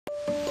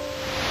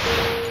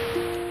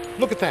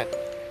Look at that.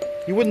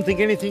 You wouldn't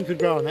think anything could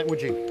grow in that,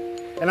 would you?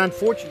 And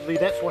unfortunately,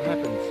 that's what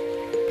happens.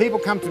 People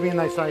come to me and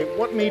they say,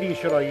 what media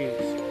should I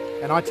use?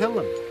 And I tell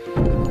them,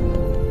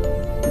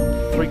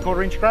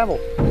 3/4 inch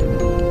gravel.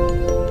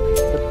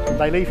 But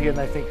they leave here and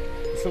they think,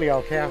 silly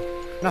old cow,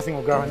 nothing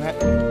will grow in that.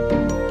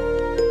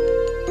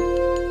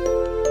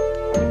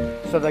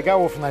 So they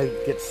go off and they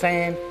get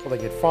sand, or they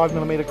get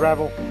 5mm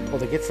gravel, or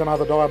they get some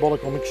other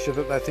diabolical mixture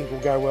that they think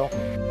will go well.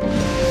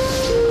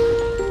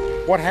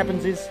 What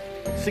happens is,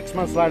 6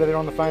 months later they're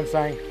on the phone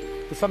saying,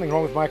 there's something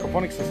wrong with my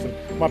aquaponics system.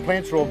 My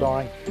plants are all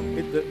dying,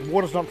 the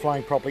water's not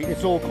flowing properly,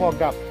 it's all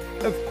clogged up.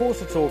 Of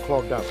course it's all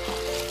clogged up.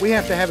 We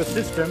have to have a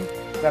system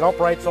that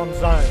operates on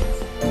zones.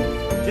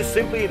 Just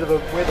simply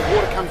where the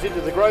water comes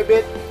into the grow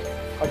bed,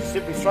 I just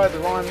simply throw the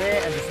lime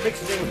there and just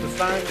mix it in with the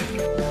stones.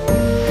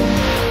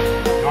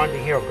 Behind me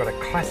here I've got a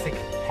classic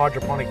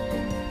hydroponic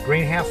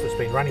greenhouse that's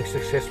been running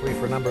successfully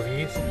for a number of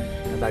years,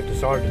 and they've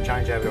decided to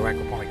change over to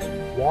aquaponics.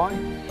 Why?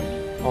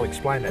 I'll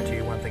explain that to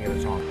you one thing at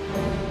a time.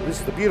 This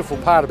is the beautiful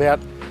part about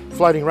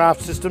floating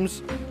raft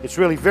systems. It's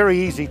really very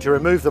easy to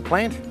remove the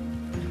plant,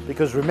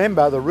 because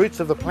remember, the roots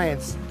of the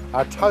plants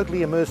are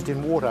totally immersed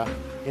in water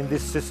in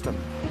this system.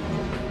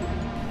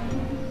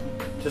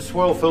 To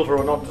swirl filter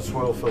or not to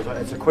swirl filter,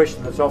 it's a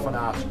question that's often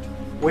asked.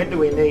 When do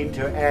we need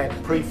to add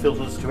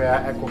pre-filters to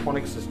our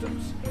aquaponic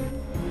systems?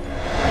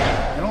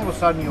 And all of a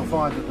sudden you'll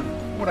find that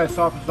the auto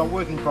siphon's not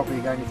working properly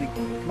again. You think,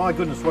 my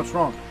goodness, what's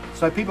wrong?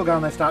 So people go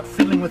and they start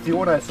fiddling with the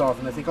auto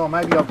siphon. They think, oh,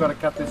 maybe I've got to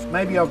cut this,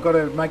 maybe I've got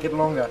to make it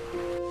longer.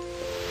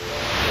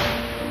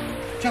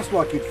 Just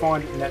like you'd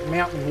find in that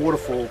mountain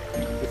waterfall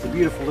with the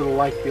beautiful little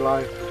lake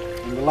below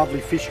and the lovely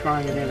fish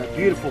growing in a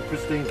beautiful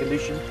pristine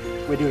condition,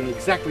 we're doing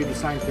exactly the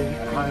same thing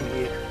at home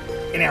here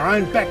in our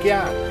own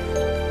backyard.